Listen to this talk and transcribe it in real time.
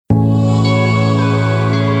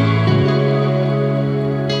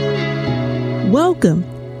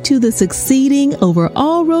Welcome to the Succeeding Over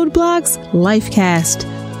All Roadblocks Lifecast,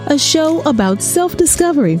 a show about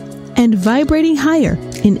self-discovery and vibrating higher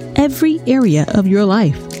in every area of your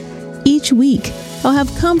life. Each week, I'll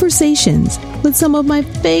have conversations with some of my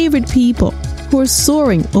favorite people who are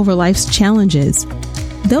soaring over life's challenges.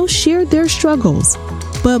 They'll share their struggles,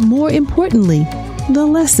 but more importantly, the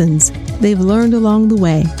lessons they've learned along the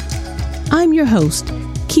way. I'm your host,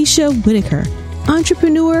 Keisha Whitaker,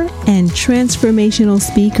 entrepreneur and transformational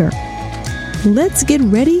speaker. Let's get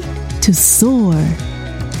ready to soar.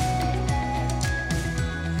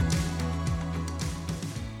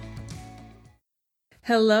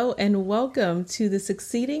 Hello and welcome to the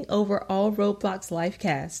Succeeding Over All Roadblocks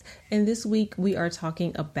Lifecast. And this week we are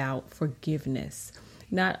talking about forgiveness.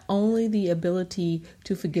 Not only the ability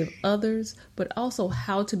to forgive others, but also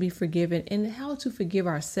how to be forgiven and how to forgive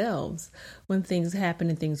ourselves when things happen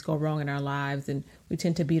and things go wrong in our lives and we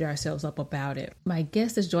tend to beat ourselves up about it. My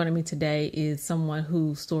guest that's joining me today is someone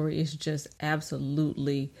whose story is just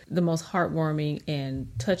absolutely the most heartwarming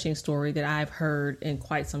and touching story that I've heard in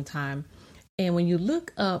quite some time. And when you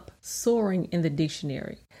look up soaring in the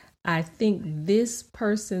dictionary, I think this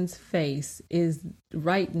person's face is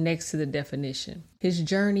right next to the definition. His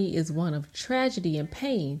journey is one of tragedy and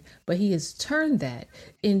pain, but he has turned that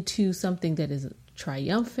into something that is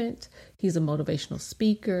triumphant. He's a motivational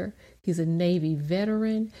speaker. He's a Navy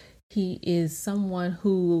veteran. He is someone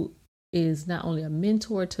who is not only a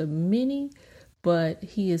mentor to many, but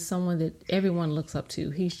he is someone that everyone looks up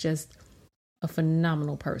to. He's just a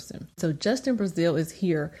phenomenal person. So Justin Brazil is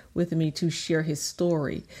here with me to share his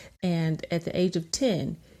story. And at the age of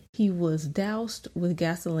 10, he was doused with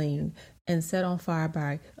gasoline and set on fire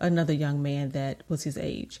by another young man that was his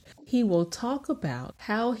age. He will talk about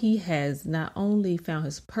how he has not only found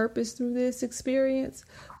his purpose through this experience,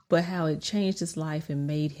 but how it changed his life and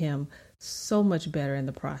made him so much better in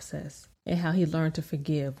the process, and how he learned to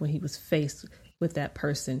forgive when he was faced with that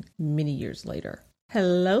person many years later.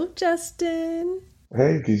 Hello, Justin.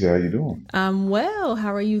 Hey, Keisha, how you doing? I'm well.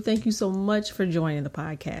 How are you? Thank you so much for joining the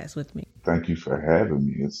podcast with me. Thank you for having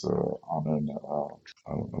me. It's an honor and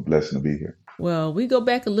a blessing to be here. Well, we go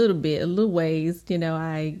back a little ways. You know,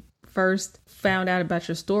 I first found out about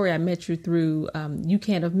your story. I met you through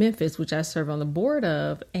UCAN of Memphis, which I serve on the board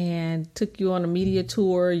of, and took you on a media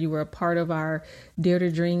tour. You were a part of our Dare to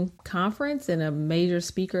Dream conference and a major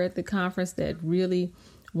speaker at the conference that really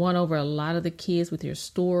won over a lot of the kids with your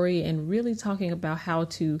story and really talking about how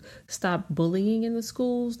to stop bullying in the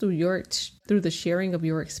schools through the sharing of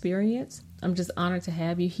your experience. I'm just honored to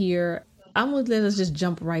have you here. I'm going to let us just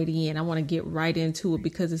jump right in. I want to get right into it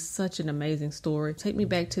because it's such an amazing story. Take me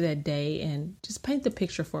back to that day and just paint the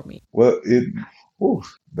picture for me. Well,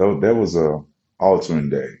 that was a altering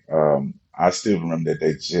day. I still remember that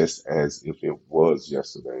day just as if it was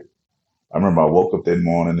yesterday. I remember I woke up that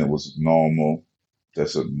morning. It was normal.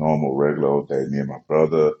 Just a normal, regular old day. Me and my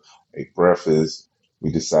brother ate breakfast. We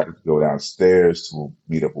decided to go downstairs to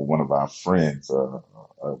meet up with one of our friends,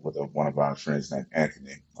 named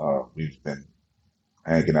Anthony. We've been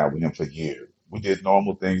hanging out with him for years. We did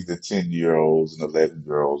normal things that 10-year-olds and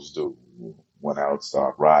 11-year-olds do. We went out,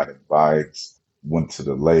 started riding bikes, went to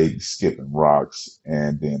the lake, skipping rocks,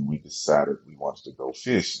 and then we decided we wanted to go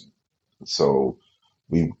fishing. So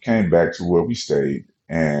we came back to where we stayed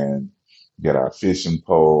and get our fishing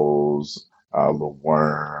poles, our little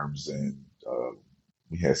worms, and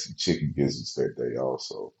we had some chicken gizzards that day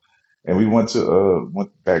also. And we went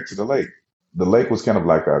back to the lake. The lake was kind of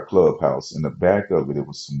like our clubhouse. In the back of it, it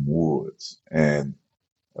was some woods. And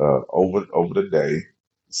over the day,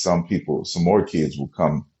 some more kids would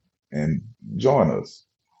come and join us.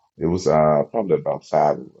 It was probably about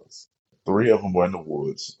 5 of us. 3 of them were in the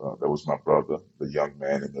woods. There was my brother, the young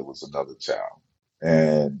man, and there was another child.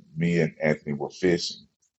 And me and Anthony were fishing.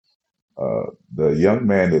 The young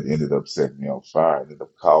man that ended up setting me on fire ended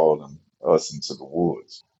up calling us into the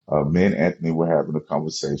woods. Me and Anthony were having a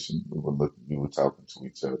conversation. We were talking to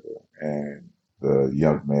each other, and the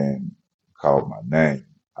young man called my name.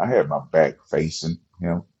 I had my back facing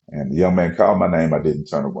him, and the young man called my name. I didn't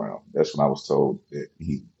turn around. That's when I was told that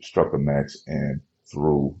he struck a match and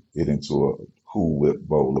threw it into a Cool Whip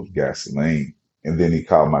bowl of gasoline. And then he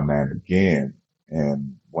called my name again.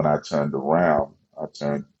 And when I turned around, I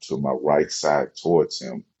turned to my right side towards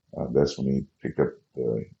him. That's when he picked up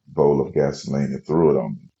the bowl of gasoline and threw it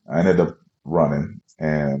on me. I ended up running,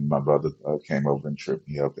 and my brother came over and tripped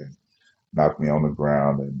me up and knocked me on the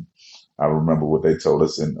ground. And I remember what they told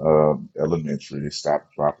us in elementary: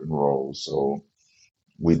 stop, drop, and roll. So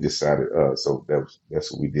we decided. So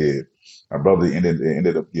that's what we did. My brother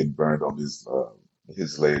ended up getting burned on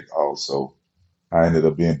his leg also. I ended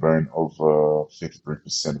up being burned over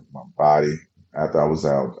 53% of my body. After I was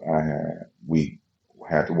out, we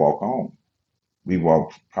had to walk home. We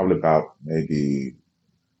walked probably about maybe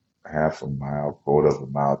half a mile, quarter of a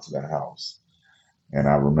mile to the house. And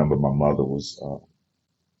I remember my mother was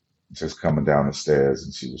just coming down the stairs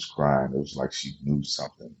and she was crying. It was like she knew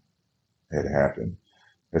something had happened.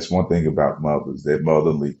 That's one thing about mothers. Their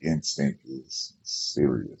motherly instinct is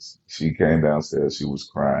serious. She came downstairs, she was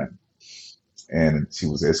crying, and she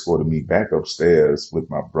was escorting me back upstairs with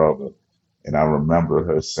my brother. And I remember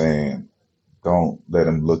her saying, "Don't let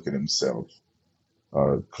him look at himself.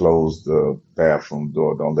 Close the bathroom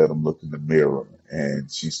door. Don't let him look in the mirror."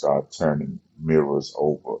 And she started turning mirrors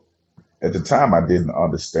over. At the time, I didn't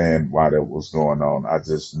understand why that was going on. I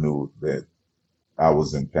just knew that I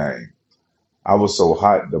was in pain. I was so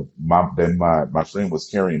hot. My friend was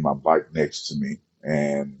carrying my bike next to me,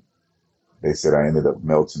 and they said I ended up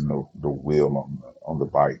melting the wheel on the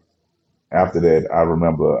bike. After that, I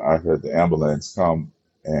remember I heard the ambulance come,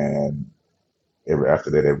 and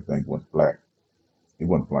after that, everything went black. It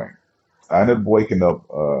went blank. I ended up waking up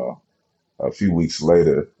a few weeks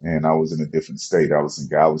later, and I was in a different state. I was in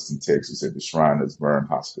Galveston, Texas, at the Shriners Burn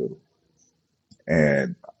Hospital,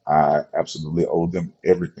 and I absolutely owed them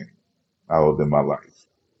everything. I owed them my life.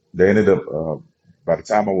 They ended up, by the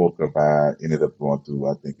time I woke up, I ended up going through,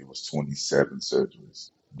 I think it was 27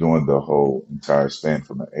 surgeries. During the whole entire span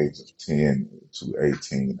from the age of 10 to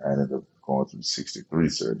 18, I ended up going through 63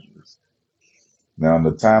 surgeries. Now, in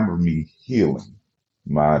the time of me healing,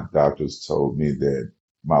 my doctors told me that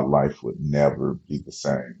my life would never be the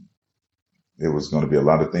same. There was going to be a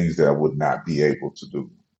lot of things that I would not be able to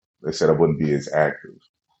do. They said I wouldn't be as active.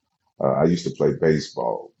 I used to play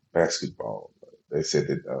baseball, basketball. They said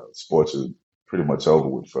that sports are pretty much over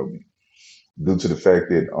with for me due to the fact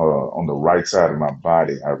that on the right side of my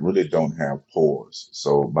body, I really don't have pores,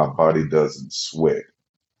 so my body doesn't sweat.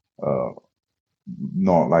 Uh,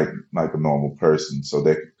 Not like a normal person, so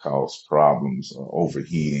that could cause problems,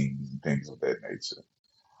 overheating and things of that nature.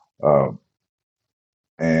 Uh,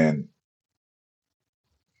 and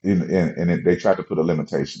they tried to put a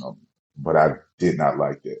limitation on me, but I did not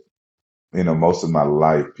like that. Most of my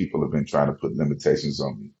life, people have been trying to put limitations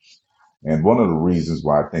on me. And one of the reasons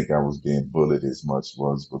why I think I was being bullied as much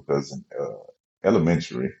was because in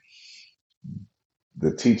elementary,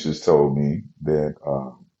 the teachers told me that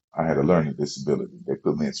I had a learning disability. They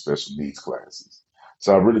put me in special needs classes.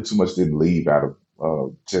 So I really too much didn't leave out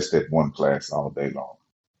of just that one class all day long.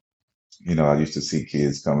 I used to see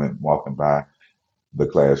kids coming, walking by the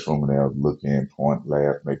classroom, and they would look in, point,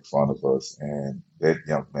 laugh, make fun of us. And that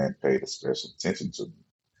young man paid a special attention to me.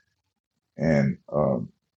 And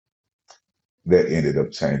that ended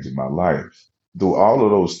up changing my life. Through all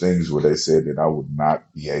of those things where they said that I would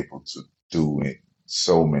not be able to do it,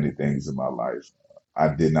 so many things in my life,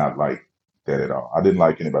 I did not like that at all. I didn't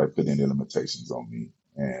like anybody putting any limitations on me.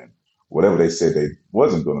 And whatever they said I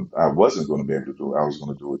wasn't gonna be able to do, I was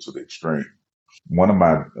gonna do it to the extreme.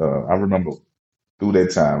 I remember through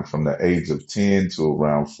that time, from the age of 10 to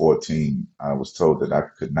around 14, I was told that I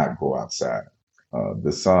could not go outside.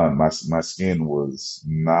 The sun, my skin was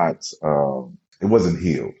not, it wasn't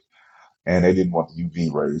healed, and they didn't want the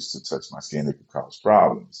UV rays to touch my skin. It could cause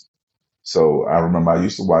problems. So I remember I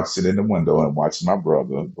used to sit in the window and watch my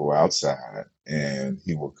brother go outside, and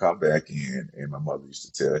he would come back in, and my mother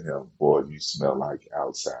used to tell him, "Boy, you smell like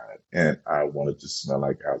outside," and I wanted to smell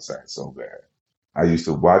like outside so bad. I used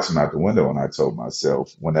to watch him out the window, and I told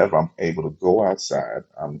myself, whenever I'm able to go outside,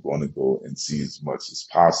 I'm going to go and see as much as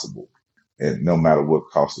possible. And no matter what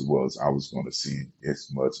cost it was, I was going to see as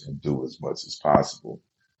much and do as much as possible.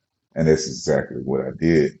 And that's exactly what I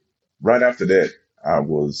did. Right after that, I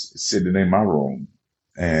was sitting in my room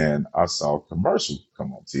and I saw a commercial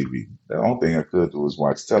come on TV. The only thing I could do was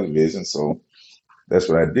watch television. So that's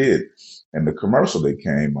what I did. And the commercial that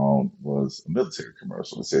came on was a military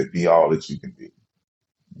commercial. It said, "Be all that you can be."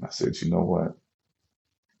 And I said, you know what?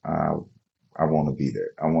 I, I want to be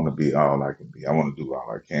that. I want to be all I can be. I want to do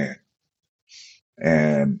all I can.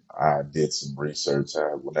 And I did some research.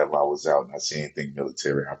 Whenever I was out and I see anything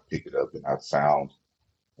military, I pick it up and I found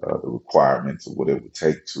the requirements of what it would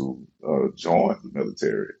take to join the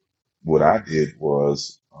military. What I did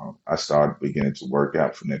was I started beginning to work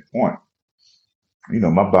out from that point.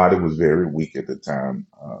 My body was very weak at the time.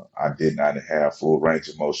 I did not have full range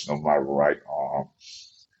of motion on my right arm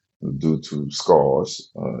due to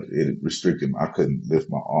scars. It restricted me. I couldn't lift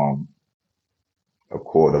my arm a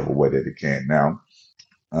quarter of a way that it can now.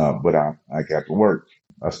 But I got to work.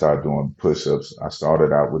 I started doing push-ups. I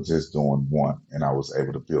started out with just doing one, and I was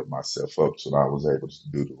able to build myself up so that I was able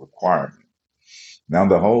to do the requirement. Now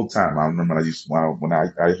the whole time, I remember I used when I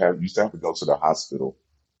have used to have to go to the hospital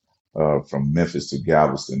from Memphis to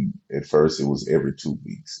Galveston. At first, it was every 2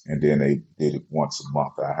 weeks, and then they did it once a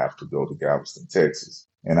month. I have to go to Galveston, Texas,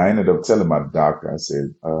 and I ended up telling my doctor, I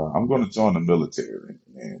said, I'm going to join the military,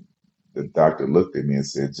 and the doctor looked at me and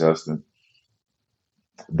said, Justin,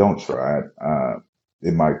 don't try it.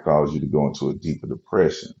 It might cause you to go into a deeper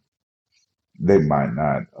depression. They might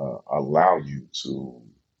not allow you to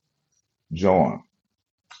join.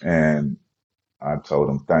 And I told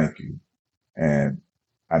him, thank you. And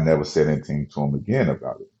I never said anything to him again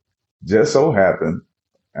about it. Just so happened,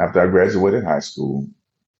 after I graduated high school,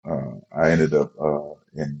 I ended up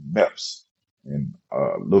in MEPS in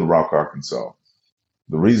Little Rock, Arkansas.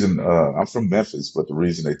 The reason I'm from Memphis, but the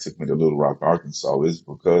reason they took me to Little Rock, Arkansas is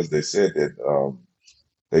because they said that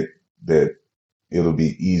they that it'll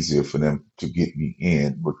be easier for them to get me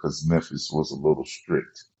in because Memphis was a little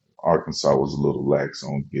strict. Arkansas was a little lax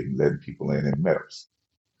on getting letting people in MEPS.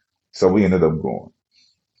 So we ended up going.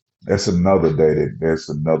 That's another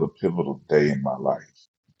pivotal day in my life.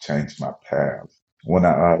 Changed my path. When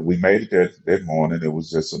we made it there that morning, it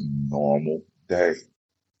was just a normal day,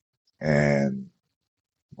 and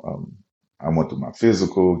um, I went to my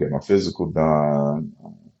physical, get my physical done,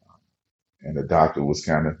 and the doctor was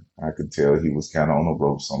kind of, I could tell he was kind of on the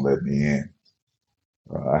ropes on letting me in.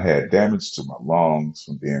 I had damage to my lungs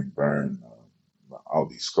from being burned, all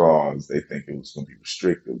these scars. They think it was going to be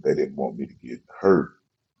restrictive. They didn't want me to get hurt.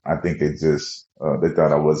 I think they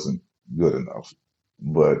thought I wasn't good enough.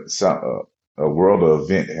 But a world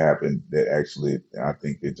event happened that actually, I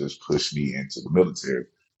think it just pushed me into the military.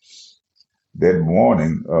 That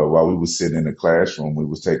morning, while we were sitting in the classroom, we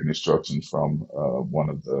was taking instruction from one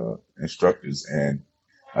of the instructors, and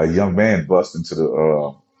a young man bust into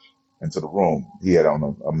the room. He had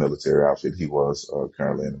on a military outfit. He was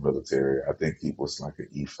currently in the military. I think he was like an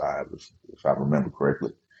E5, if I remember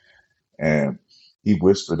correctly. And he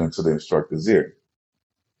whispered into the instructor's ear,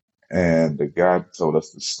 and the guy told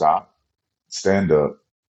us to stop, stand up.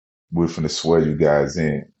 We're finna swear you guys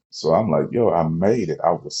in. So I'm like, yo, I made it.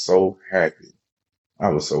 I was so happy. I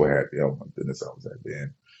was so happy. Oh my goodness, I was happy.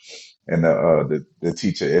 And the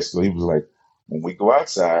teacher escalated. He was like, when we go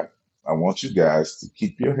outside, I want you guys to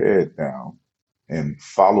keep your head down and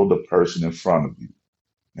follow the person in front of you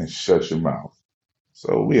and shut your mouth.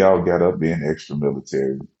 So we all got up being extra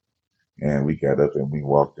military, and we got up and we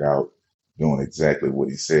walked out doing exactly what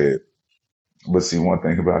he said. But see, one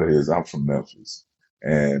thing about it is I'm from Memphis,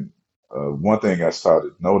 and one thing I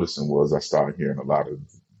started noticing was I started hearing a lot of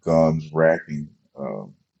guns racking.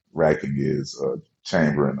 Racking is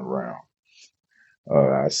chambering around.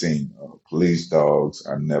 I seen police dogs.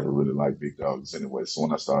 I never really liked big dogs anyway. So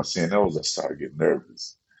when I started seeing those, I started getting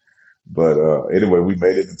nervous. But anyway, we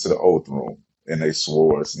made it into the oath room, and they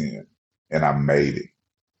swore us in, and I made it.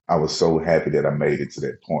 I was so happy that I made it to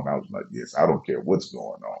that point. I was like, yes, I don't care what's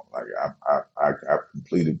going on. Like I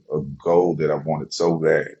completed a goal that I wanted so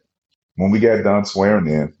bad. When we got done swearing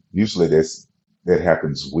in, usually that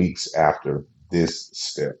happens weeks after this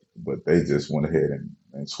step, but they just went ahead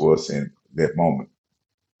and swore us in that moment.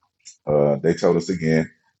 They told us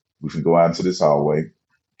again, we can go out into this hallway,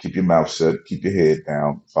 keep your mouth shut, keep your head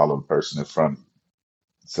down, follow the person in front of you.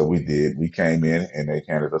 So we did. We came in and they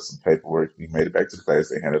handed us some paperwork. We made it back to the class.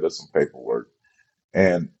 They handed us some paperwork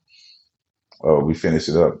and we finished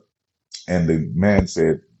it up. And the man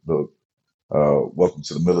said, look, welcome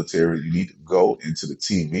to the military. You need to go into the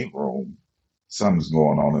TV room. Something's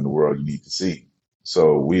going on in the world you need to see.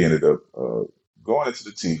 So we ended up going into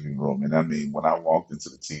the TV room. And I mean, when I walked into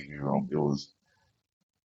the TV room,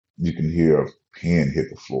 you can hear a pin hit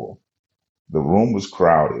the floor. The room was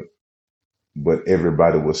crowded, but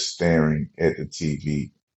everybody was staring at the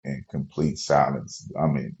TV in complete silence. I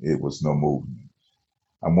mean, it was no movement.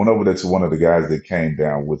 I went over there to one of the guys that came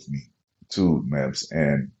down with me to MEPS,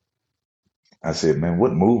 and I said, man,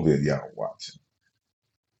 what movie are y'all watching?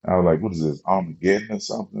 I was like, what is this, Armageddon or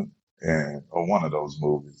something? And or one of those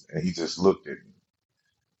movies. And he just looked at me.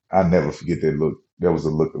 I never forget that look. There was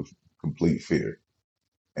a look of complete fear.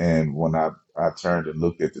 And when I turned and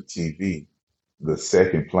looked at the TV, the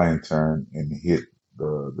second plane turned and hit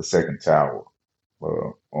the second tower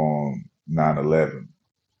on 9/11.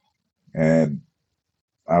 And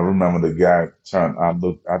I remember the guy turned.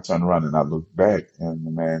 I turned around and I looked back, and the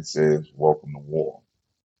man says, "Welcome to war."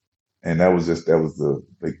 And that was the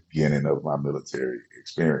beginning of my military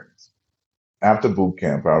experience. After boot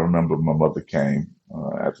camp, I remember my mother came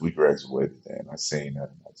after we graduated, and I seen her,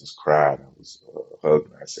 and I just cried. I was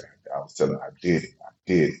hugging her. I was telling her, I did it. I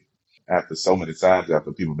did it. After so many times,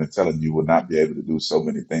 after people have been telling you will not be able to do so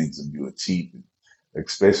many things and you achieved it,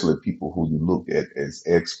 especially people who you look at as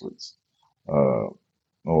experts, uh,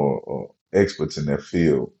 or experts in their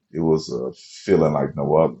field. It was a feeling like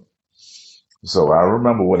no other. So I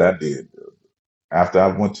remember what I did after I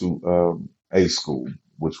went to A school,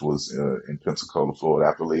 which was in Pensacola, Florida.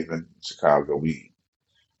 After leaving Chicago, we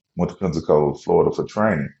went to Pensacola, Florida for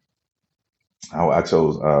training. I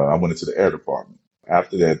went into the air department.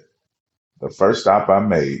 After that, the first stop I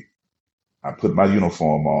made, I put my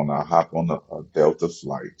uniform on. I hopped on a Delta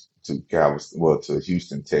flight to Galveston, well, to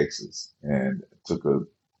Houston, Texas, and took a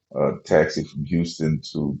taxi from Houston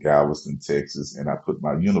to Galveston, Texas, and I put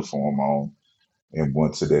my uniform on and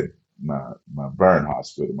went to that my burn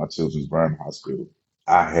hospital, my children's burn hospital.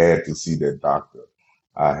 I had to see that doctor.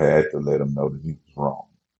 I had to let him know that he was wrong.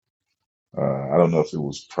 I don't know if it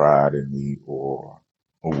was pride in me or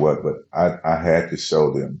what, but I had to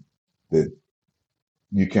show them that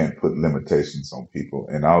you can't put limitations on people.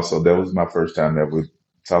 And also, that was my first time ever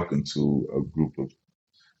talking to a group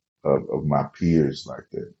of my peers like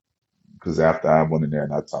that. Because after I went in there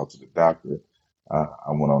and I talked to the doctor,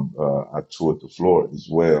 I went on, I toured the floor as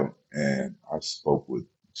well, and I spoke with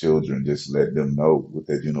children, just let them know with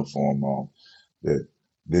that uniform on that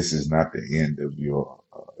this is not the end of your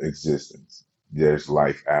existence. There's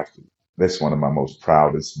life after. That's one of my most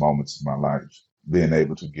proudest moments of my life, being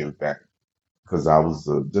able to give back. Because I was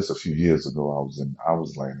just a few years ago, I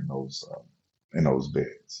was laying in those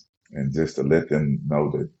beds, and just to let them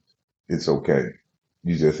know that it's okay.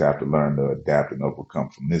 You just have to learn to adapt and overcome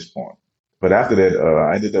from this point. But after that,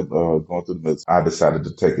 I ended up going through the military. I decided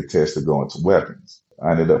to take a test to go into weapons.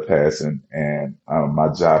 I ended up passing, and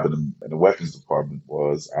my job in the weapons department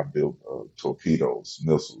was I built torpedoes,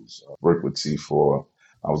 missiles, worked with T4.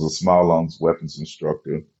 I was a small arms weapons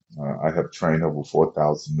instructor. I have trained over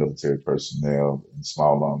 4,000 military personnel in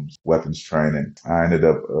small arms weapons training. I ended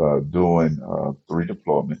up doing 3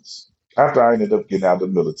 deployments. After I ended up getting out of the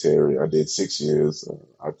military, I did 6 years.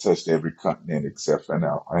 I touched every continent except for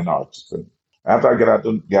Antarctica. After I got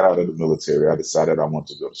out of the military, I decided I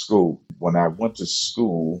wanted to go to school. When I went to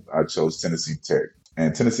school, I chose Tennessee Tech.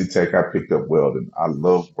 And Tennessee Tech, I picked up welding. I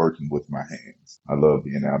love working with my hands. I love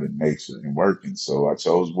being out in nature and working. So I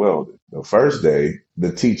chose welding. The first day,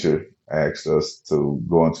 the teacher asked us to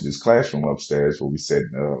go into this classroom upstairs where we sat,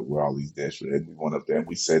 where all these desks were. And we went up there and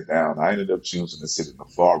we sat down. I ended up choosing to sit in the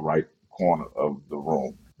far right corner of the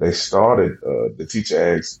room. The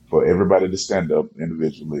teacher asked for everybody to stand up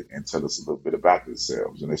individually and tell us a little bit about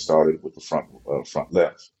themselves. And they started with the front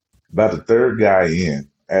left. About the third guy in,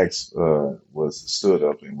 stood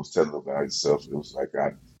up and was telling about himself. It was like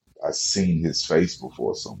I seen his face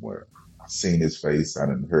before somewhere. I seen his face. I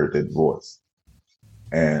didn't heard that voice.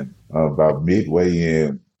 And about midway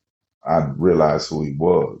in, I realized who he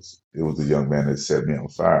was. It was the young man that set me on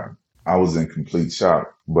fire. I was in complete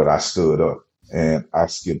shock, but I stood up and I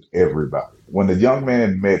skipped everybody. When the young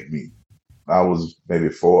man met me, I was maybe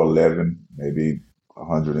 4'11", maybe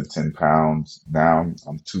 110 pounds. Now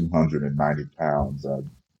I'm 290 pounds. I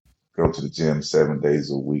go to the gym 7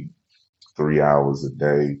 days a week, 3 hours a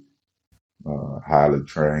day, highly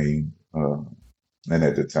trained. And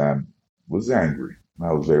at the time was angry.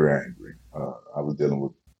 I was very angry. I was dealing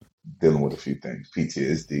with a few things,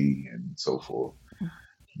 PTSD and so forth.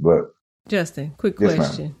 But Justin, quick yes, ma'am.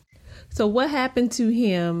 question. So, what happened to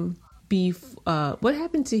him? What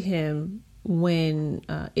happened to him when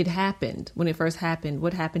it happened? When it first happened,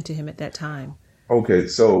 what happened to him at that time? Okay,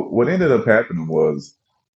 so what ended up happening was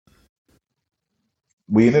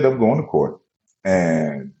we ended up going to court,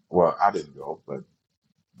 and well, I didn't go, but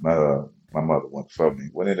my mother went for me.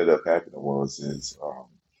 What ended up happening was is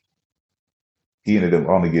he ended up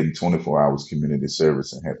only getting 24 hours community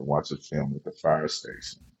service and had to watch a film at the fire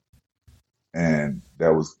station, and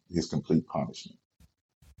that was his complete punishment.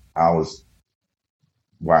 I was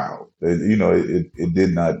wow, it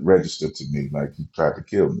did not register to me like he tried to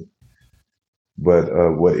kill me. But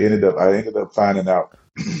I ended up finding out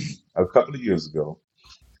a couple of years ago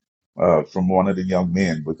from one of the young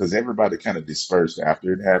men because everybody kind of dispersed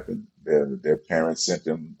after it happened. Their parents sent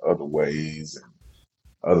them other ways, and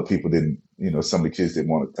other people didn't. Some of the kids didn't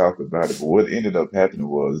want to talk about it. But what ended up happening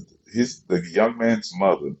was the young man's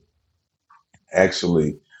mother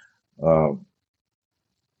actually um,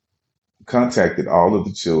 contacted all of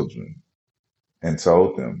the children and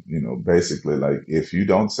told them, basically like if you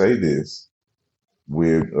don't say this,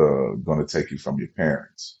 we're going to take you from your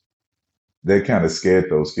parents. They kind of scared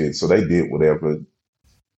those kids, so they did whatever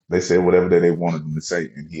they said, whatever that they wanted them to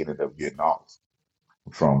say, and he ended up getting off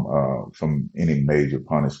from any major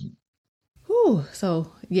punishment. Whew.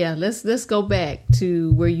 So yeah, let's go back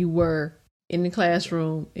to where you were in the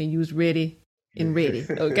classroom and you was ready. And ready.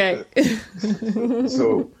 Okay.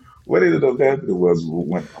 So what ended up happening was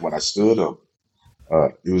when I stood up,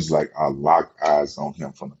 it was like I locked eyes on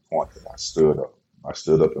him from the point that I stood up. I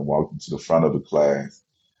stood up and walked into the front of the class,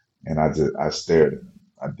 and I stared at him.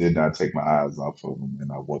 I did not take my eyes off of him,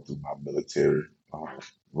 and I went through my military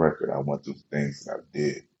record. I went through the things that I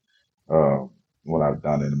did, what I've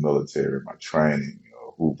done in the military, my training,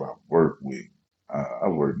 who I've worked with. I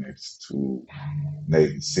worked next to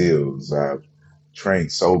Navy SEALs. I've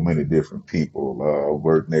trained so many different people.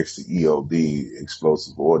 Worked next to EOD,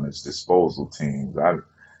 explosive ordnance disposal teams.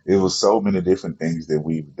 It was so many different things that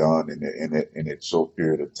we've done in a short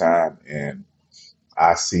period of time, and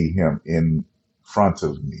I see him in front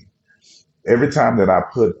of me. Every time that I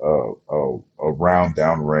put a round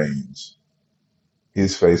down range,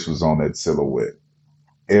 his face was on that silhouette.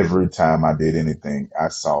 Every time I did anything, I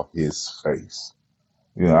saw his face.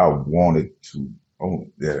 I wanted to. Oh,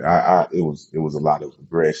 yeah, it was a lot of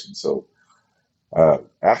aggression. So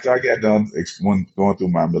after I got done when going through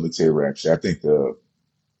my military rap, I think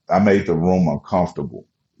I made the room uncomfortable.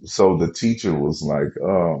 So the teacher was like,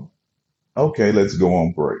 "Okay, let's go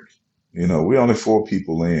on break." We only four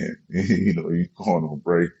people in. You going on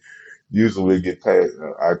break. Usually we get past.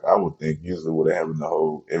 I would think usually would have the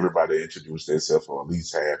whole everybody introduce themselves for at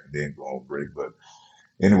least half and then go on break. But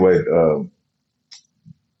anyway,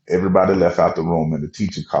 everybody left out the room and the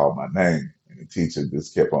teacher called my name. And the teacher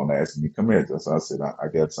just kept on asking me, "Come here, Justin." I said, I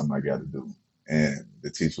got something I got to do. And the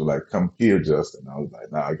teacher was like, "Come here, Justin." I was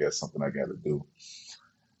like, "No, I got something I got to do."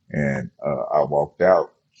 And I walked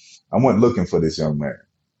out. I went looking for this young man.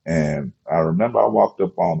 And I remember I walked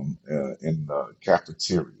up on him in the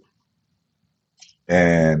cafeteria.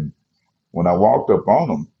 And when I walked up on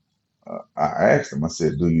him, I asked him, I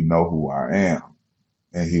said, "Do you know who I am?"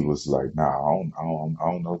 And he was like, "Nah, I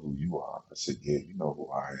don't know who you are." I said, "Yeah, you know who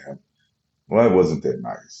I am." Well, it wasn't that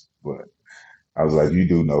nice, but I was like, "You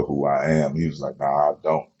do know who I am." He was like, "Nah, I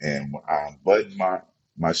don't." And when I unbuttoned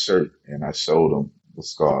my shirt and I showed him the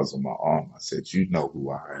scars on my arm, I said, "You know who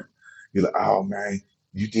I am." He's like, "Oh man,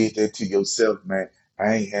 you did that to yourself, man.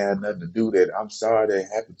 I ain't had nothing to do that. I'm sorry that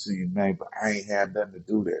happened to you, man, but I ain't had nothing to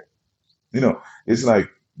do that." It's like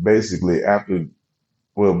basically after,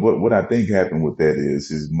 well, what I think happened with that is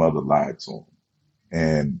his mother lied to him,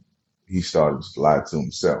 and he started to lie to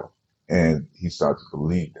himself, and he started to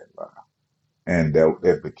believe that lie, and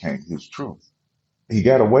that became his truth. He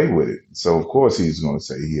got away with it, so of course he's going to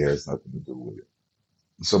say he has nothing to do with it.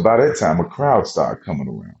 So by that time, a crowd started coming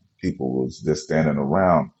around. People was just standing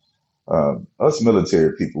around. Us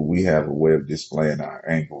military people, we have a way of displaying our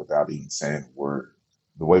anger without even saying a word.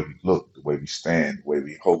 The way we look, the way we stand, the way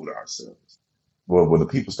we hold ourselves. Well, when the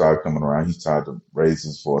people started coming around, he started to raise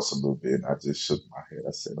his voice a little bit, and I just shook my head.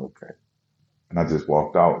 I said, "Okay," and I just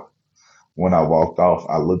walked off. When I walked off,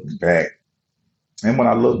 I looked back, and when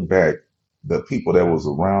I looked back, the people that was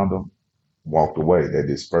around him walked away. They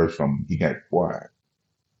dispersed from him. He got quiet.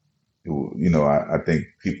 I think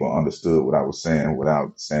people understood what I was saying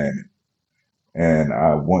without saying it. And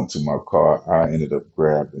I went to my car. I ended up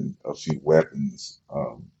grabbing a few weapons,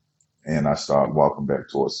 and I started walking back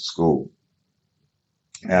towards the school.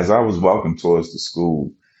 As I was walking towards the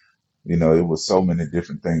school, it was so many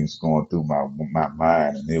different things going through my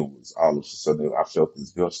mind, and it was all of a sudden I felt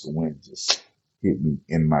this gust of wind just hit me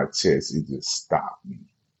in my chest. It just stopped me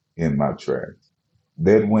in my tracks.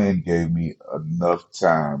 That wind gave me enough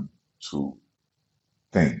time to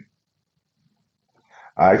think.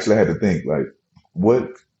 I actually had to think like,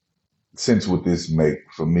 what sense would this make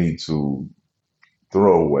for me to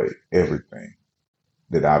throw away everything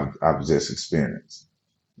that I've just experienced?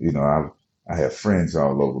 I have friends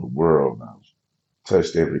all over the world. I've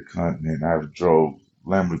touched every continent. I've drove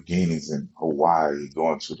Lamborghinis in Hawaii,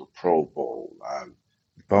 going to the Pro Bowl. I've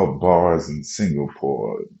bought bars in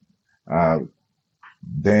Singapore. I've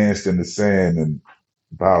danced in the sand in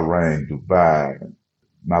Bahrain, Dubai.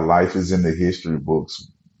 My life is in the history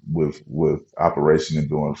books with Operation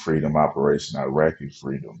Enduring Freedom, Operation Iraqi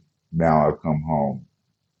Freedom. Now I come home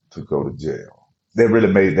to go to jail. They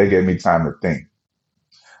gave me time to think.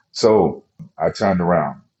 So I turned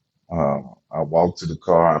around. I walked to the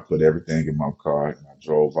car. I put everything in my car and I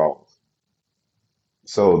drove off.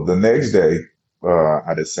 So the next day,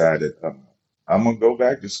 I decided I'm gonna go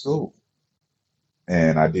back to school,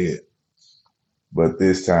 and I did. But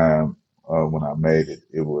this time, when I made it,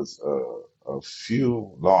 it was a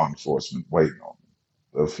few law enforcement waiting on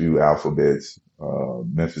me, a few alphabets,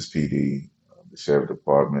 Memphis PD, the Sheriff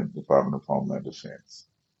Department, Department of Homeland Defense.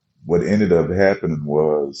 What ended up happening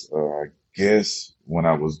was, I guess when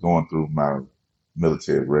I was going through my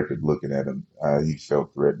military record, looking at him, he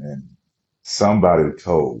felt threatening. Somebody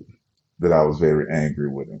told that I was very angry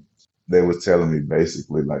with him. They was telling me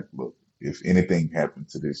basically like, look, if anything happened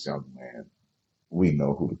to this young man, we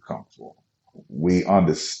know who to come for. We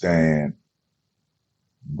understand,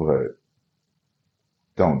 but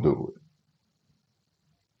don't do it.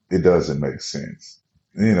 It doesn't make sense,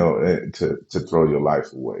 to throw your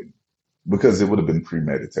life away because it would have been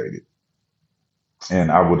premeditated,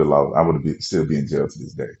 and I would have lost. I would have still be in jail to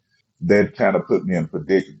this day. That kind of put me in a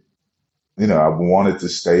predicament. I wanted to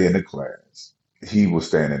stay in the class. He was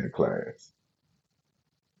staying in the class.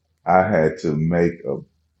 I had to make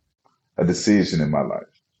a decision in my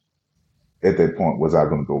life. At that point, was I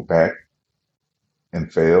going to go back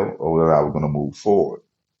and fail, or was I going to move forward?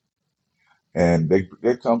 And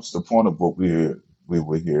there comes the point of what we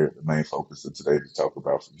were here, the main focus of today, to talk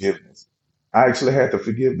about forgiveness. I actually had to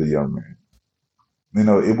forgive the young man.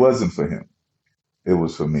 It wasn't for him; it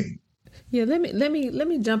was for me. Yeah, let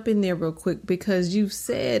me jump in there real quick because you've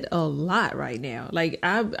said a lot right now. Like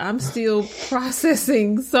I'm still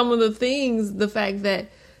processing some of the things, the fact that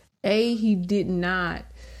he did not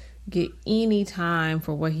get any time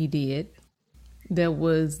for what he did. There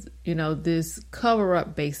was, this cover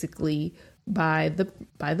up basically by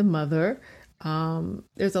the mother.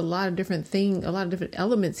 There's a lot of different things, a lot of different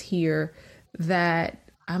elements here that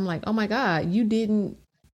I'm like, oh my God, you didn't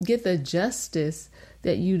get the justice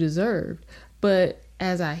that you deserved. But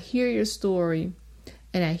as I hear your story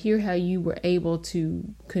and I hear how you were able to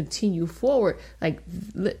continue forward, like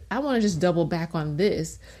I want to just double back on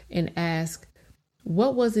this and ask,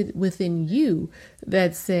 what was it within you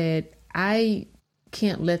that said, I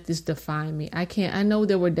can't let this define me? I know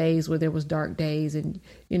there were days where there was dark days and,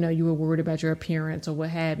 you were worried about your appearance or what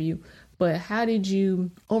have you. But how did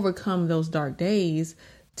you overcome those dark days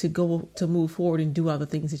to move forward and do all the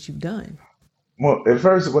things that you've done? Well, at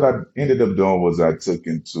first, what I ended up doing was I took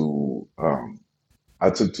to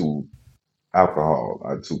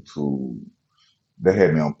alcohol. They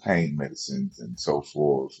had me on pain medicines and so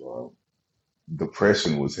forth.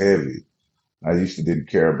 Depression was heavy. I used to didn't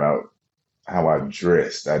care about how I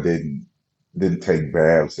dressed. I didn't take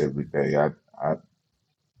baths every day. I,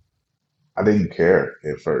 I didn't care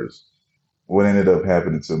at first. What ended up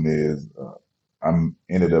happening to me is I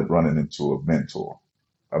ended up running into a mentor.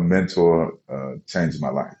 A mentor changed my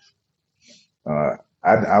life. I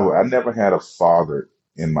never had a father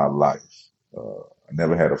in my life. I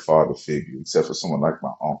never had a father figure except for someone like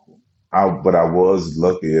my uncle. But I was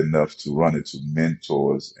lucky enough to run into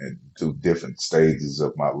mentors and to different stages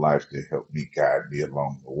of my life to help me guide me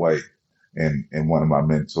along the way. And one of my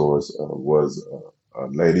mentors was a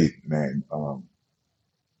lady named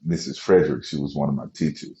Mrs. Frederick. She was one of my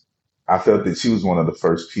teachers. I felt that she was one of the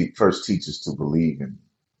first teachers to believe in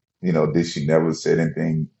me. Did she never said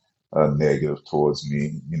anything negative towards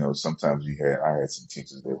me? Sometimes I had some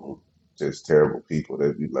teachers that were just terrible people.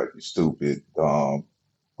 They'd be like, "You're stupid, dumb.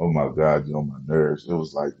 Oh my God, you're on my nerves." It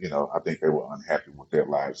was like, I think they were unhappy with their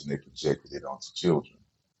lives and they projected it onto children.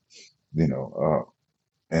 You know,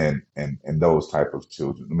 and those type of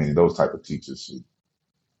children. I mean, those type of teachers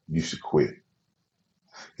you should quit.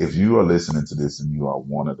 If you are listening to this and you are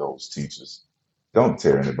one of those teachers, don't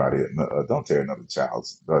tear another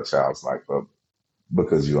child's life up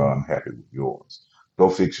because you are unhappy with yours. Go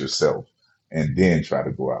fix yourself and then try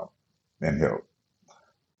to go out and help.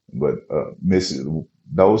 But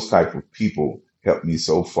those type of people helped me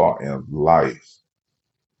so far in life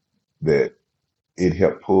that it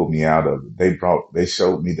helped pull me out of it. They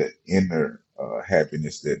showed me the inner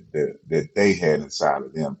happiness that they had inside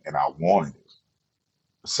of them, and I wanted it.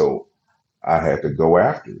 So I had to go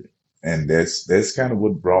after it, and that's kind of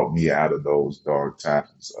what brought me out of those dark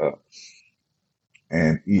times.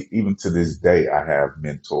 And even to this day, I have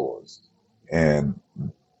mentors, and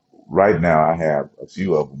right now I have a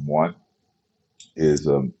few of them. One is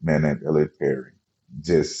a man named Elliot Perry.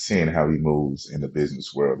 Just seeing how he moves in the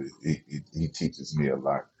business world, he teaches me a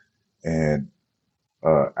lot. And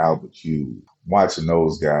Albert Hughes, watching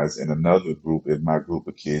those guys, and another group is my group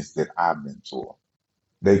of kids that I mentor.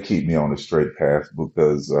 They keep me on the straight path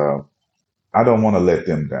because I don't want to let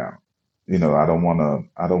them down. I don't want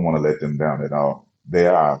to let them down at all. They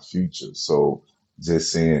are our future. So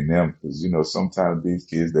just seeing them, because sometimes these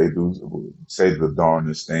kids they do say the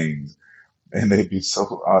darndest things, and they be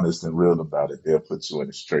so honest and real about it. They'll put you in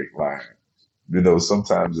a straight line.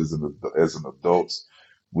 Sometimes as an adults,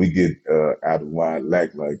 we get out of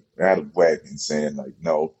out of whack and saying like,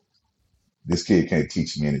 no, this kid can't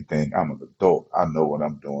teach me anything. I'm an adult. I know what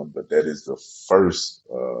I'm doing. But that is the first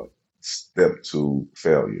step to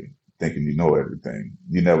failure, thinking you know everything.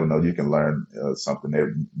 You never know. You can learn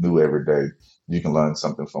something new every day. You can learn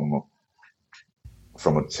something from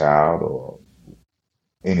from a child or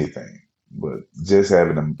anything, but just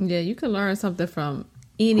having them. Yeah, you can learn something from Correct.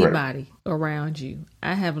 anybody around you.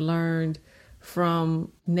 I have learned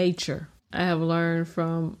from nature. I have learned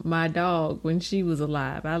from my dog when she was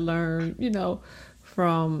alive. I learned,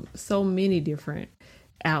 from so many different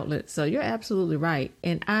outlets. So you're absolutely right.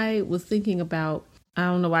 And I was thinking about, I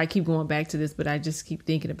don't know why I keep going back to this, but I just keep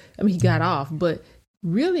thinking of, I mean, he got off, but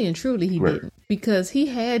really and truly he Right. didn't, because he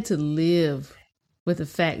had to live with the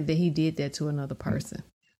fact that he did that to another person.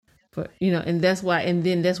 But and that's why, and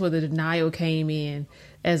then that's where the denial came in,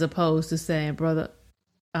 as opposed to saying, brother,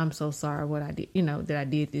 I'm so sorry what I did, that I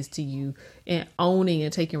did this to you, and owning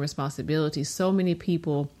and taking responsibility. So many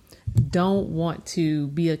people don't want to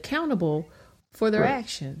be accountable for their Right.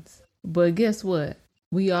 actions. But guess what?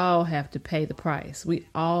 We all have to pay the price. We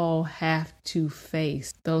all have to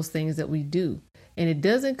face those things that we do. And it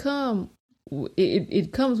doesn't come,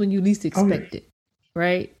 it comes when you least Oh yeah. expect it,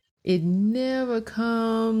 right? It never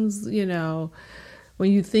comes,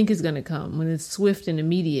 when you think it's going to come, when it's swift and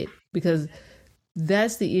immediate, because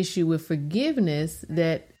that's the issue with forgiveness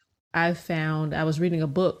that I found. I was reading a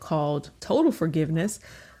book called Total Forgiveness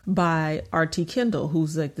by R.T. Kendall,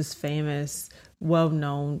 who's like this famous,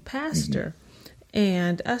 well-known Hmm. pastor.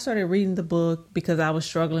 And I started reading the book because I was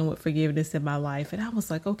struggling with forgiveness in my life. And I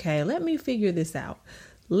was like, okay, let me figure this out.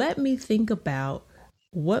 Let me think about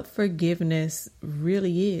what forgiveness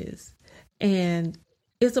really is. And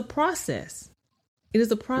it's a process. It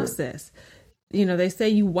is a Correct. process. They say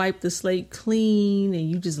you wipe the slate clean and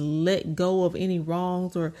you just let go of any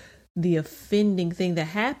wrongs or the offending thing that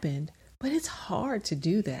happened. But it's hard to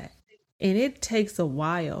do that. And it takes a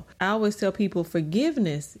while. I always tell people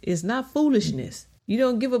forgiveness is not Hmm. foolishness. You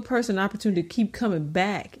don't give a person an opportunity to keep coming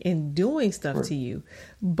back and doing stuff Correct. to you,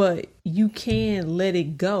 but you can let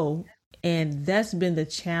it go. And that's been the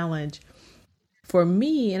challenge for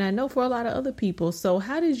me, and I know for a lot of other people. So,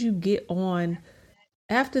 how did you get on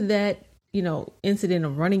after that, incident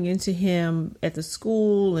of running into him at the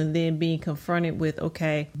school and then being confronted with,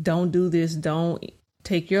 okay, don't do this, don't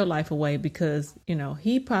take your life away, because,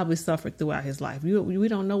 he probably suffered throughout his life. We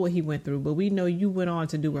don't know what he went through, but we know you went on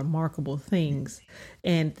to do remarkable things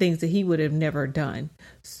and things that he would have never done.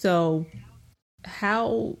 So,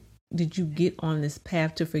 how did you get on this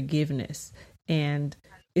path to forgiveness? And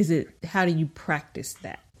how do you practice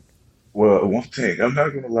that? Well, one thing, I'm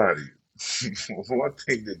not gonna lie to you. One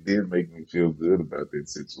thing that did make me feel good about that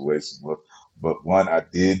situation was, but one, I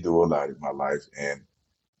did do a lot in my life, and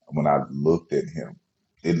when I looked at him,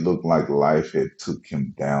 it looked like life had took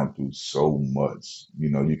him down through so much. You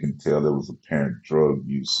can tell there was apparent drug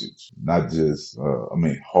usage, not just, I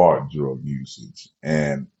mean, hard drug usage,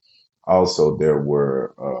 and also there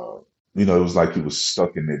were, it was like he was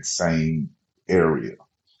stuck in that same area,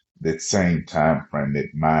 that same time frame,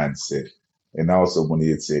 that mindset. And also when he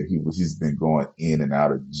had said he's been going in and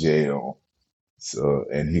out of jail, so,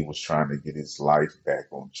 and he was trying to get his life back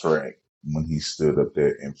on track when he stood up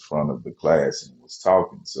there in front of the class and was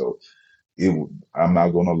talking. So I'm not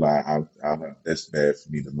gonna lie, that's bad for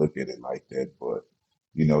me to look at it like that, but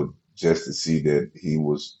just to see that he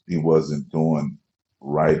wasn't doing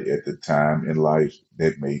right at the time in life,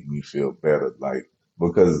 that made me feel better. Like,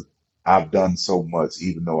 because I've done so much,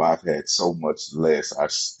 even though I've had so much less, I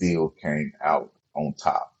still came out on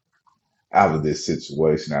top out of this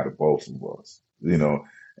situation, out of both of us.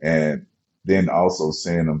 And then also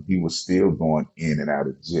seeing him, he was still going in and out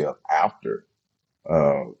of jail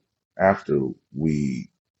uh, after we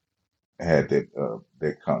had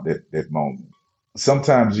that moment.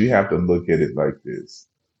 Sometimes you have to look at it like this: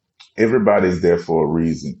 everybody's there for a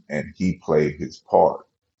reason, and he played his part.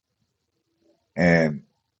 And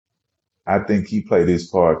I think he played his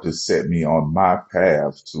part to set me on my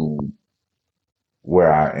path to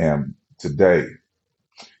where I am today.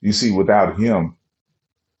 You see, without him,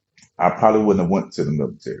 I probably wouldn't have went to the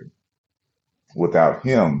military. Without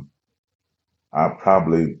him, I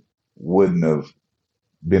probably wouldn't have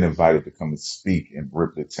been invited to come and speak in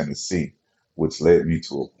Ripley, Tennessee, which led me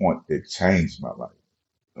to a point that changed my life.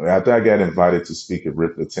 After I got invited to speak at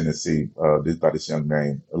Ripley, Tennessee, this by this young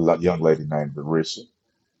lady named Barisha.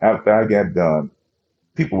 After I got done,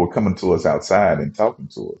 people were coming to us outside and talking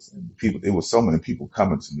to us, and it was so many people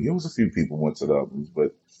coming to me. It was a few people went to the others,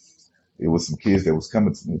 but it was some kids that was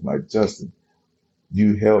coming to me like, Justin,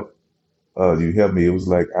 you help, you help me. It was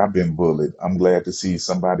like, I've been bullied. I'm glad to see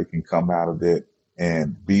somebody can come out of that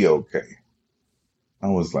and be okay. I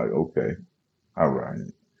was like, okay, all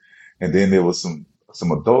right. And then there was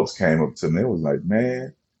some adults came up to me. It was like,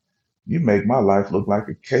 man, you make my life look like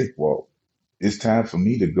a cakewalk. It's time for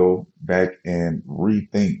me to go back and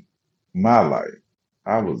rethink my life.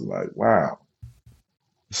 I was like, wow.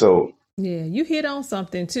 So Yeah, you hit on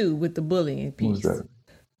something too with the bullying what was piece that?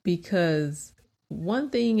 because one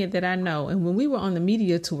thing that I know, and when we were on the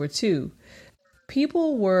media tour too,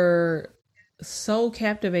 people were so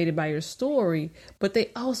captivated by your story, but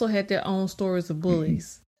they also had their own stories of Hmm.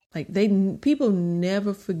 bullies. Like people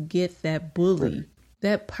never forget that Right. bully,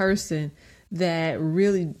 that person that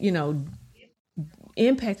really,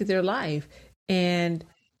 impacted their life. And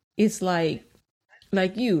it's like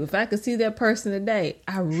you, if I could see that person today,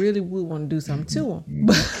 I really would want to do something to them.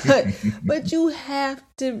 But you have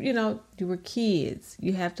to, you were kids.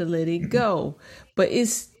 You have to let it go. But it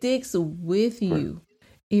sticks with Right. you.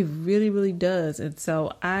 It really, really does. And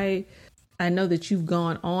so I know that you've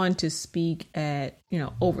gone on to speak at, Hmm.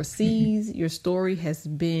 overseas. Your story has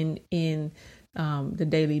been in the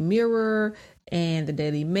Daily Mirror and the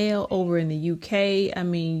Daily Mail over in the UK. I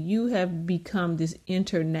mean, you have become this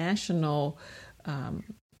international um,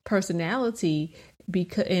 personality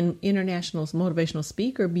because an international motivational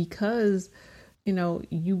speaker because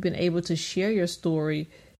you've been able to share your story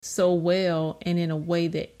so well and in a way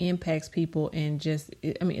that impacts people and just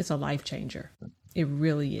I mean it's a life changer. It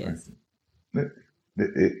really Right. is.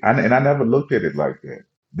 And I never looked at it like that.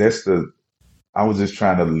 That's the, I was just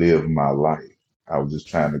trying to live my life. I was just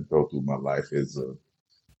trying to go through my life as a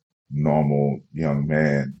normal young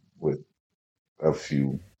man with a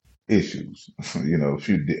few issues. There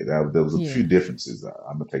was a few Yeah. differences.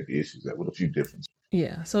 I'm gonna take the issues out with a few differences.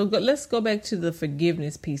 Yeah. So let's go back to the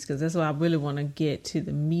forgiveness piece because that's what I really want to get to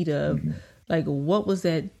the meat of. Hmm. Like, what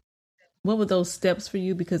were those steps for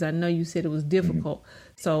you? Because I know you said it was Hmm. difficult.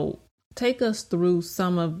 So take us through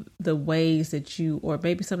some of the ways that you, or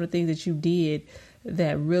maybe some of the things that you did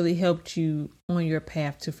that really helped you on your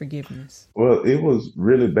path to forgiveness. Well, it was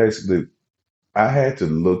really basically I had to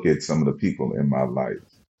look at some of the people in my life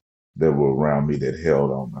that were around me that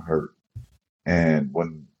held on to hurt. And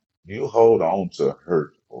when you hold on to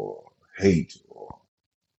hurt or hate or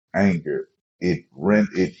anger, it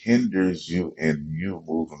hinders you in you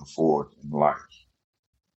moving forward in life.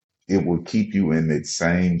 It will keep you in that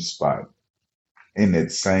same spot, in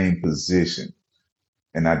that same position.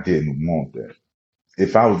 And I didn't want that.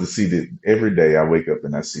 If I was to see that every day I wake up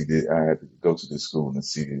and I see that I have to go to this school and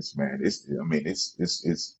see this man, I mean,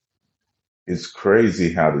 it's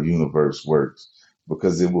crazy how the universe works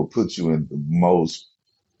because it will put you in the most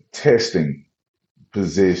testing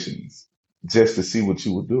positions just to see what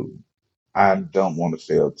you will do. I don't want to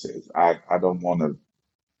fail tests. I don't want to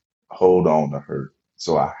hold on to hurt.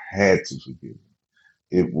 So I had to forgive him.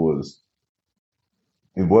 It was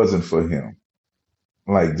it wasn't for him.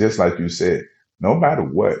 Like just like you said, no matter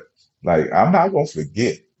what, like I'm not gonna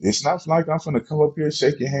forget. It's not like I'm gonna come up here,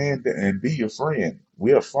 shake your hand, and be your friend.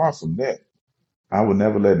 We are far from that. I would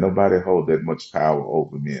never let nobody hold that much power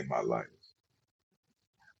over me in my life.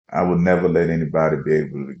 I would never let anybody be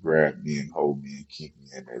able to grab me and hold me and keep me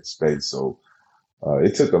in that space. So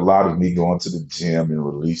it took a lot of me going to the gym and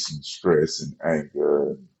releasing stress and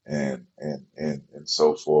anger and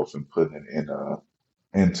so forth and putting it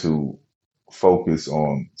into focus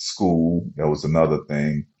on school. That was another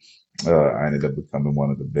thing. I ended up becoming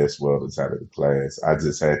one of the best welders out of the class. I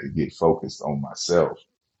just had to get focused on myself.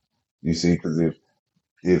 You see, because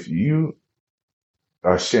if you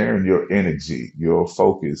are sharing your energy, your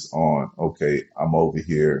focus on, okay, I'm over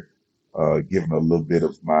here giving a little bit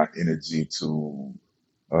of my energy to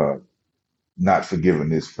uh, not forgiving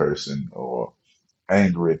this person or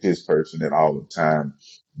angry at this person at all the time,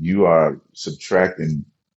 you are subtracting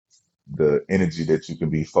the energy that you can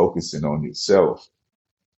be focusing on yourself.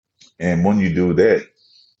 And when you do that,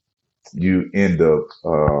 you end up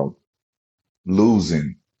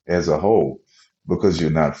losing as a whole because you're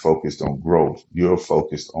not focused on growth. You're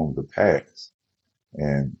focused on the past.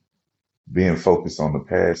 And being focused on the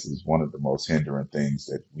past is one of the most hindering things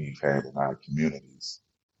that we've had in our communities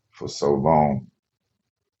for so long.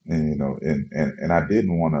 And and I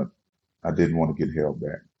didn't want to get held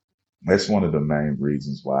back. That's one of the main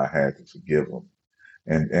reasons why I had to forgive him.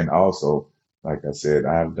 And also, like I said,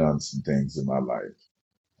 I've done some things in my life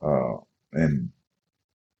uh, and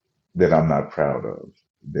that I'm not proud of.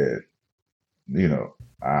 That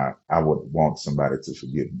I would want somebody to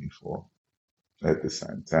forgive me for at the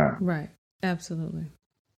same time. Right. Absolutely.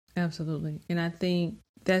 Absolutely. And I think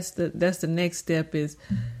that's the next step is,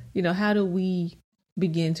 how do we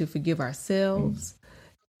begin to forgive Mm. ourselves?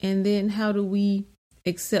 And then how do we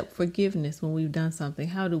accept forgiveness when we've done something?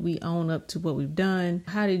 How do we own up to what we've done?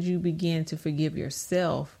 How did you begin to forgive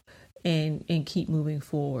yourself and keep moving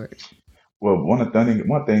forward? Well, one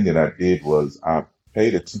thing that I did was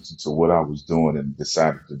paid attention to what I was doing and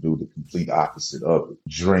decided to do the complete opposite of it.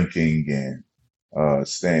 Drinking and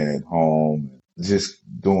staying at home, just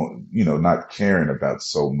doing, not caring about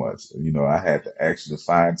so much. I had to actually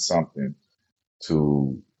find something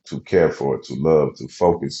to care for, to love, to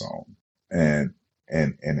focus on, and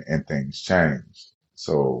and things changed.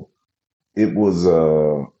 So it was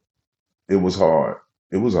it was hard.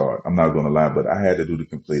 It was hard. I'm not going to lie, but I had to do the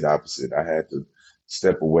complete opposite. I had to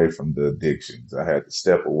step away from the addictions. I had to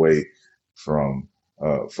step away from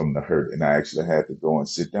the hurt, and I actually had to go and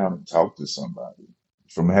sit down and talk to somebody.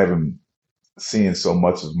 From having seeing so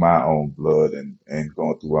much of my own blood and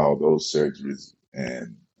going through all those surgeries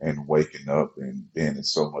and waking up and being in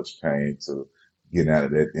so much pain to get out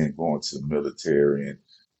of that, then going to the military and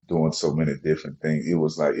doing so many different things. It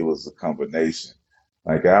was like it was a combination.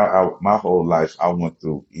 Like my whole life, I went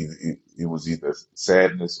through it was either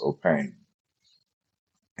sadness or pain,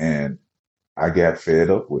 and I got fed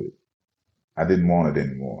up with it. I didn't want it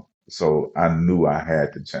anymore. So I knew I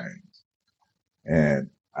had to change, and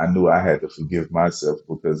I knew I had to forgive myself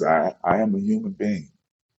because I am a human being.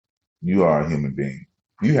 You are a human being.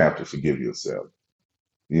 You have to forgive yourself.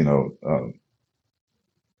 You know,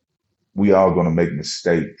 we all going to make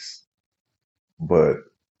mistakes, but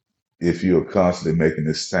if you're constantly making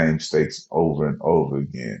the same mistakes over and over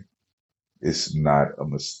again, it's not a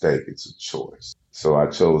mistake, it's a choice. So I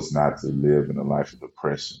chose not to live in a life of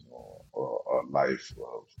depression or a life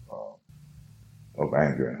of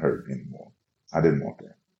anger and hurt anymore. I didn't want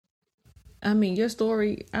that. I mean, your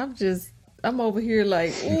story, I'm over here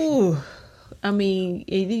like, ooh. I mean,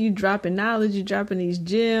 you dropping knowledge, you dropping these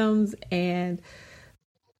gems, and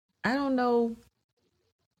I don't know.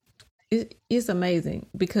 It's amazing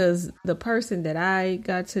because the person that I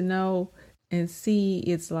got to know and see,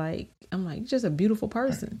 I'm like, you're just a beautiful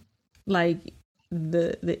person. Like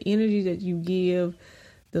the energy that you give,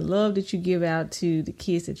 the love that you give out to the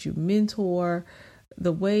kids that you mentor,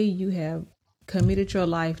 the way you have committed your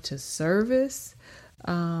life to service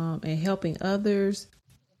and helping others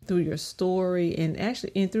through your story and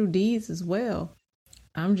through deeds as well.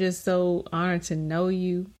 I'm just so honored to know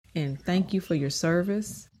you and thank you for your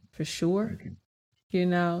service. For sure.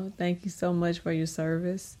 Thank you so much for your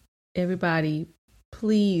service. Everybody,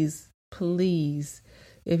 please,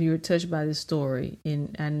 if you were touched by this story,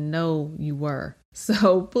 and I know you were,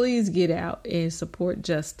 so please get out and support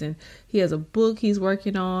Justin. He has a book he's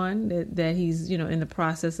working on that he's, in the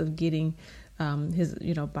process of getting his,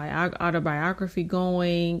 autobiography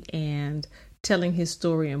going and telling his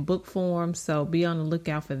story in book form. So be on the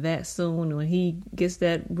lookout for that soon. When he gets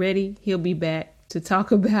that ready, he'll be back to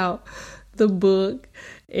talk about the book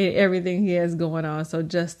and everything he has going on. So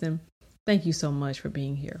Justin, thank you so much for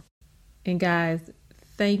being here. And guys,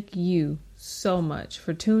 thank you so much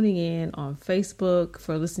for tuning in on Facebook,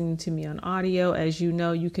 for listening to me on audio. As you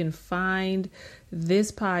know, you can find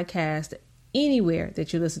this podcast anywhere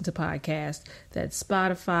that you listen to podcasts. That's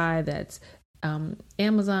Spotify, that's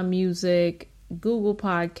Amazon Music, Google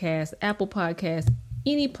Podcasts, Apple Podcasts,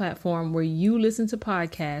 any platform where you listen to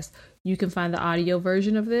podcasts. You can find the audio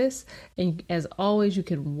version of this. And as always, you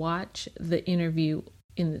can watch the interview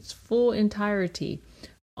in its full entirety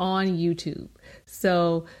on YouTube.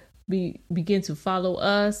 So begin to follow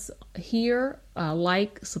us here,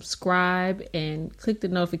 like, subscribe, and click the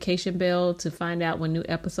notification bell to find out when new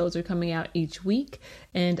episodes are coming out each week.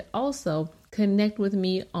 And also connect with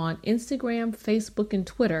me on Instagram, Facebook, and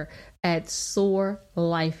Twitter at Soar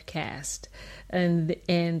Lifecast. And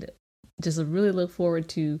just really look forward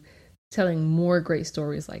to telling more great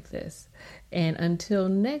stories like this. And until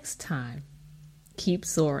next time, keep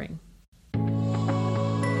soaring.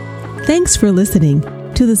 Thanks for listening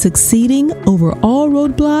to the Succeeding Over All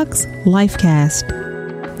Roadblocks Lifecast.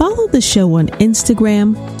 Follow the show on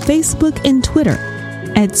Instagram, Facebook, and Twitter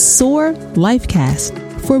at Soar Lifecast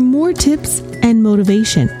for more tips and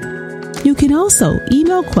motivation. You can also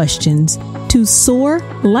email questions to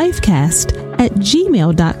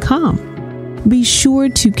soarlifecast@gmail.com. Be sure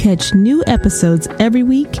to catch new episodes every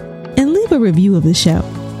week and leave a review of the show.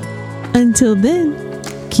 Until then,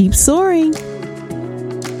 keep soaring.